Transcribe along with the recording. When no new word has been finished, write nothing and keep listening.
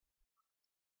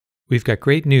We've got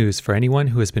great news for anyone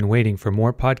who has been waiting for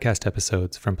more podcast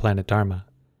episodes from Planet Dharma.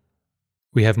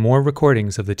 We have more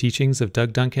recordings of the teachings of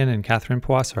Doug Duncan and Catherine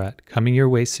Pawasarat coming your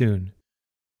way soon.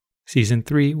 Season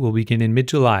 3 will begin in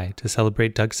mid-July to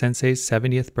celebrate Doug Sensei's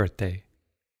 70th birthday.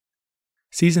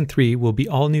 Season 3 will be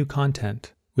all new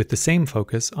content, with the same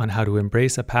focus on how to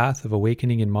embrace a path of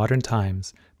awakening in modern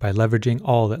times by leveraging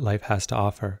all that life has to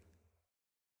offer.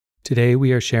 Today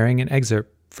we are sharing an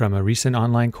excerpt from a recent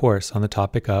online course on the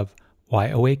topic of Why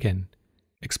Awaken,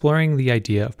 exploring the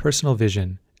idea of personal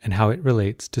vision and how it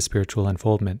relates to spiritual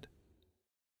unfoldment.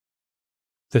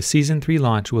 The Season 3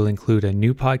 launch will include a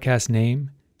new podcast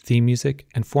name, theme music,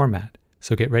 and format,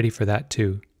 so get ready for that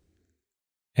too.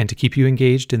 And to keep you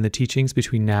engaged in the teachings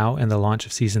between now and the launch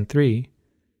of Season 3,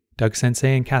 Doug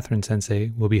Sensei and Catherine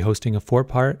Sensei will be hosting a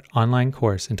 4-part online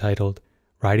course entitled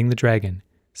Riding the Dragon,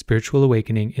 Spiritual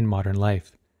Awakening in Modern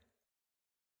Life.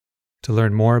 To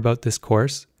learn more about this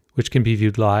course, which can be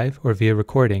viewed live or via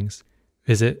recordings,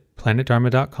 visit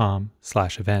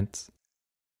planetdharma.com/events.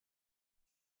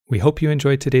 We hope you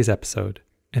enjoyed today's episode,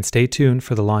 and stay tuned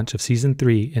for the launch of Season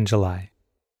 3 in July.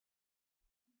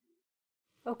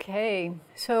 Okay,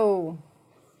 so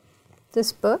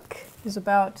this book is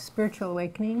about spiritual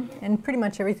awakening, and pretty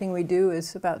much everything we do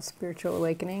is about spiritual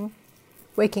awakening.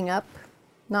 Waking up,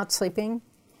 not sleeping.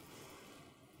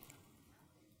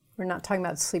 We're not talking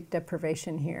about sleep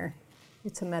deprivation here.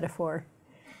 It's a metaphor.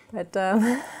 But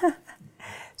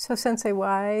so Sensei,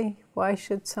 why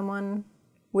should someone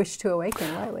wish to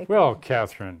awaken? Why awaken? Well,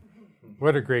 Catherine,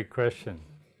 what a great question.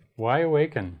 Why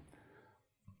awaken?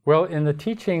 Well, in the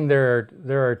teaching there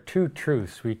are two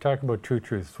truths. We talk about two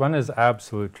truths. One is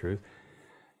absolute truth,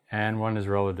 and one is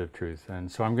relative truth.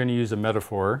 And so I'm going to use a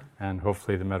metaphor, and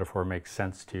hopefully the metaphor makes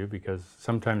sense to you, because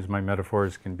sometimes my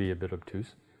metaphors can be a bit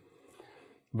obtuse.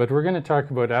 But we're going to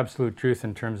talk about absolute truth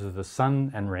in terms of the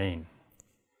sun and rain.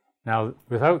 Now,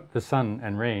 without the sun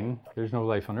and rain, there's no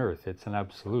life on earth. It's an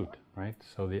absolute, right?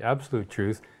 So the absolute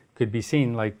truth could be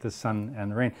seen like the sun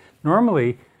and the rain.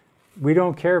 Normally, we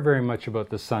don't care very much about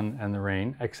the sun and the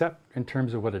rain, except in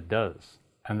terms of what it does.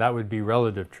 And that would be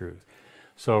relative truth.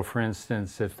 So for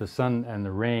instance, if the sun and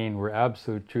the rain were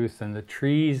absolute truth, then the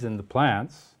trees and the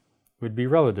plants would be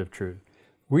relative truth.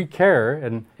 We care,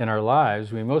 and in our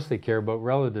lives, we mostly care about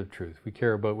relative truth. We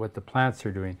care about what the plants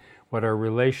are doing, what our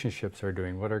relationships are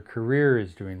doing, what our career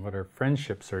is doing, what our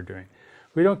friendships are doing.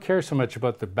 We don't care so much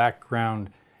about the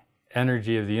background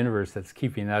energy of the universe that's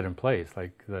keeping that in place,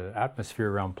 like the atmosphere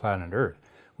around planet Earth,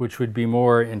 which would be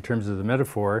more in terms of the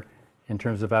metaphor, in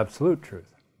terms of absolute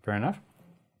truth. Fair enough?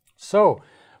 So,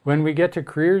 when we get to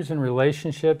careers and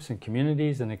relationships and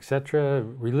communities and etc.,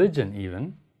 religion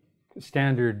even,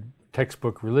 standard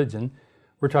textbook religion,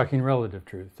 we're talking relative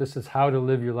truth. This is how to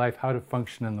live your life, how to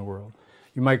function in the world.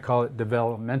 You might call it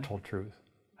developmental truth,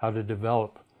 how to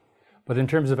develop. But in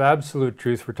terms of absolute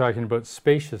truth, we're talking about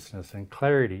spaciousness and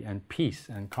clarity and peace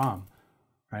and calm,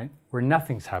 right? Where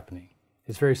nothing's happening.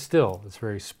 It's very still, it's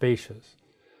very spacious.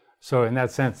 So in that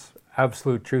sense,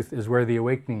 absolute truth is where the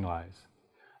awakening lies.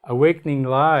 Awakening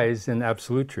lies in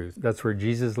absolute truth. That's where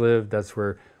Jesus lived, that's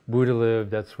where Buddha lived,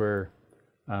 that's where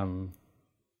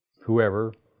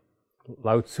whoever,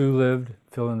 Lao Tzu lived,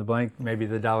 fill in the blank, maybe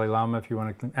the Dalai Lama if you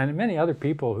want to, and many other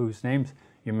people whose names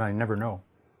you might never know.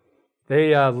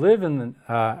 They live in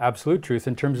absolute truth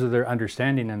in terms of their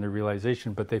understanding and their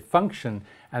realization, but they function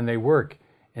and they work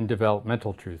in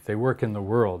developmental truth. They work in the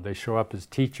world. They show up as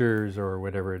teachers or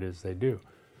whatever it is they do.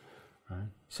 Right?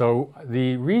 So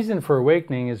the reason for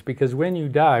awakening is because when you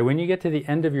die, when you get to the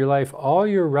end of your life, all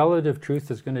your relative truth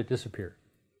is going to disappear.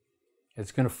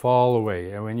 It's going to fall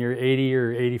away. And when you're 80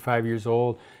 or 85 years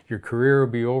old, your career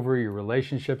will be over, your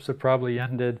relationships have probably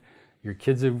ended, your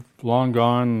kids have long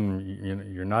gone,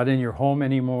 you're not in your home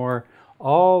anymore.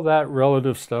 All that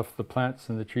relative stuff, the plants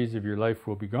and the trees of your life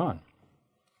will be gone.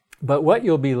 But what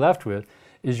you'll be left with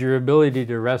is your ability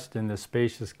to rest in the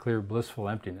spacious, clear, blissful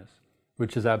emptiness,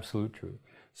 which is absolute truth.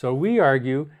 So we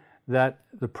argue that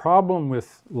the problem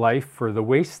with life for the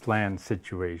wasteland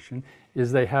situation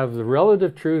is they have the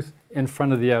relative truth in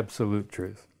front of the absolute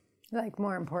truth. Like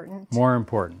more important. More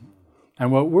important.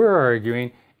 And what we're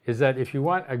arguing is that if you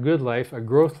want a good life, a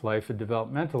growth life, a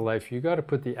developmental life, you got to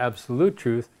put the absolute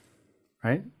truth,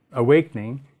 right,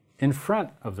 awakening, in front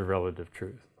of the relative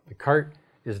truth. The cart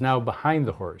is now behind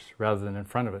the horse rather than in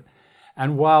front of it.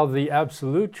 And while the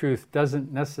absolute truth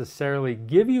doesn't necessarily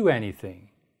give you anything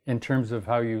in terms of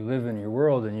how you live in your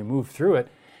world and you move through it,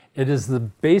 it is the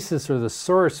basis or the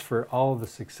source for all the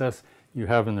success you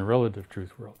have in the relative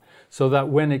truth world. So that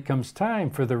when it comes time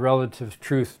for the relative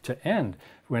truth to end,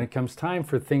 when it comes time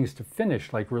for things to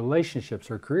finish, like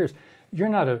relationships or careers, you're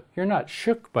not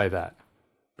shook by that,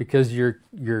 because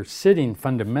you're sitting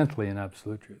fundamentally in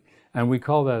absolute truth. And we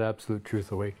call that absolute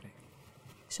truth awakening.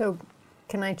 So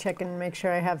can I check and make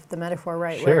sure I have the metaphor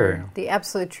right? Sure. Where the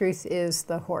absolute truth is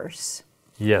the horse.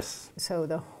 Yes. So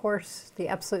the horse, the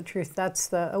absolute truth, that's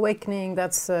the awakening,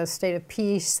 that's the state of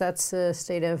peace, that's the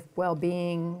state of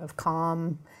well-being, of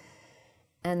calm.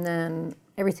 And then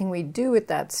everything we do with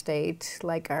that state,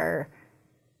 like our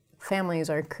families,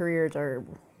 our careers, our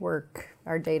work,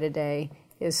 our day-to-day,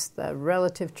 is the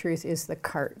relative truth, is the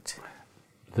cart.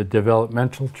 The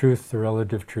developmental truth, the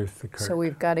relative truth, the cart. So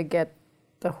we've got to get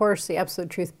the horse, the absolute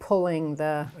truth, pulling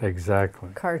the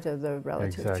cart of the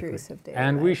relative truth of day.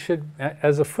 And we should,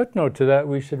 as a footnote to that,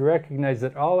 we should recognize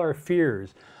that all our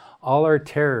fears, all our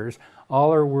terrors,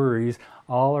 all our worries,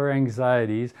 all our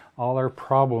anxieties, all our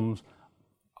problems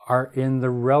are in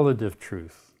the relative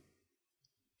truth.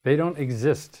 They don't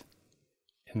exist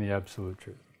in the absolute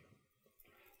truth.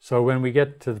 So when we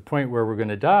get to the point where we're going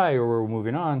to die or we're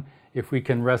moving on, if we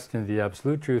can rest in the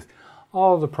absolute truth,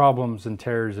 all the problems and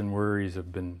terrors and worries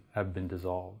have been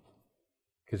dissolved,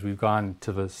 because we've gone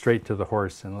straight to the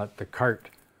horse and let the cart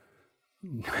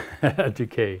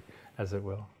decay, as it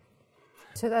will.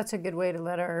 So that's a good way to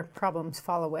let our problems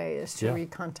fall away, is to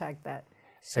recontact that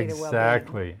state of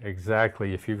well-being.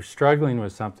 Exactly. If you're struggling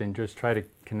with something, just try to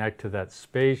connect to that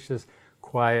spacious,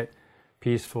 quiet,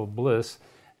 peaceful bliss.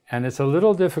 And it's a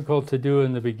little difficult to do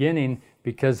in the beginning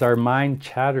because our mind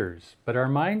chatters. But our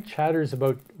mind chatters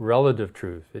about relative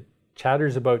truth. It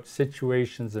chatters about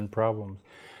situations and problems.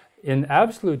 In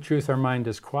absolute truth, our mind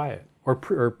is quiet,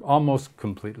 or almost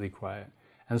completely quiet.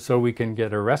 And so we can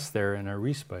get a rest there and a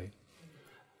respite.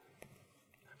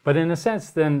 But in a sense,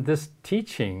 then, this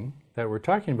teaching that we're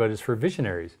talking about is for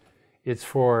visionaries. It's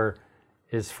for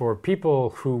people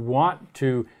who want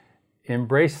to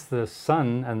embrace the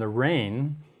sun and the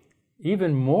rain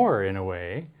even more, in a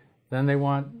way, than they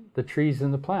want the trees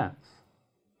and the plants.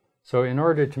 So in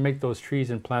order to make those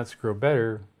trees and plants grow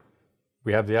better,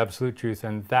 we have the absolute truth,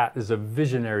 and that is a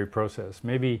visionary process.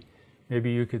 Maybe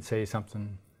you could say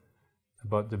something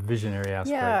about the visionary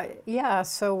aspect. Yeah.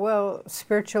 So,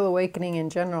 spiritual awakening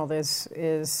in general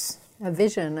is a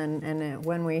vision, and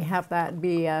when we have that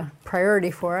be a priority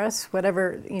for us,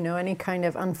 whatever, any kind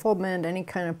of unfoldment, any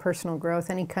kind of personal growth,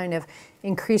 any kind of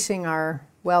increasing our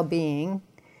well-being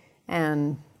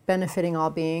and benefiting all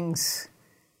beings,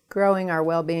 growing our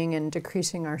well-being and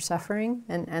decreasing our suffering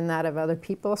and that of other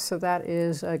people. So that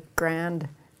is a grand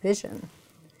vision.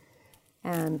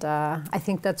 And I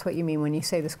think that's what you mean when you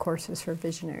say this course is for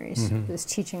visionaries, this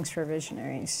teaching's for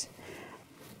visionaries.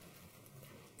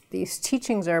 These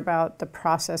teachings are about the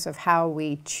process of how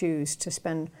we choose to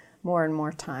spend more and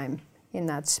more time in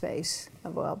that space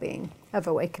of well-being, of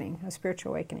awakening, of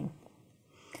spiritual awakening.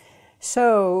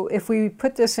 So if we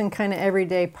put this in kind of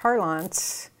everyday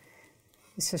parlance,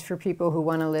 this is for people who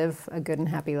want to live a good and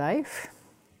happy life,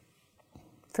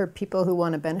 for people who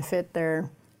want to benefit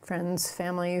their friends,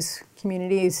 families,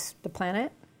 communities, the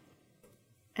planet,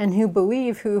 and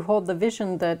who hold the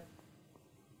vision that,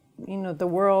 the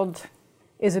world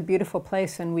is a beautiful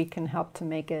place and we can help to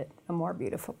make it a more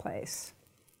beautiful place.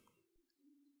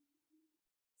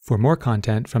 For more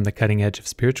content from the cutting edge of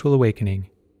spiritual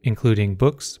awakening, including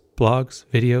books, blogs,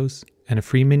 videos, and a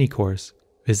free mini course,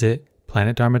 visit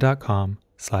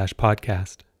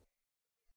planetdharma.com/podcast.